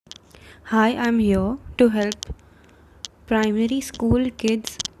Hi, I'm here to help primary school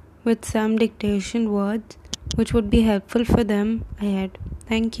kids with some dictation words which would be helpful for them ahead.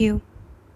 Thank you.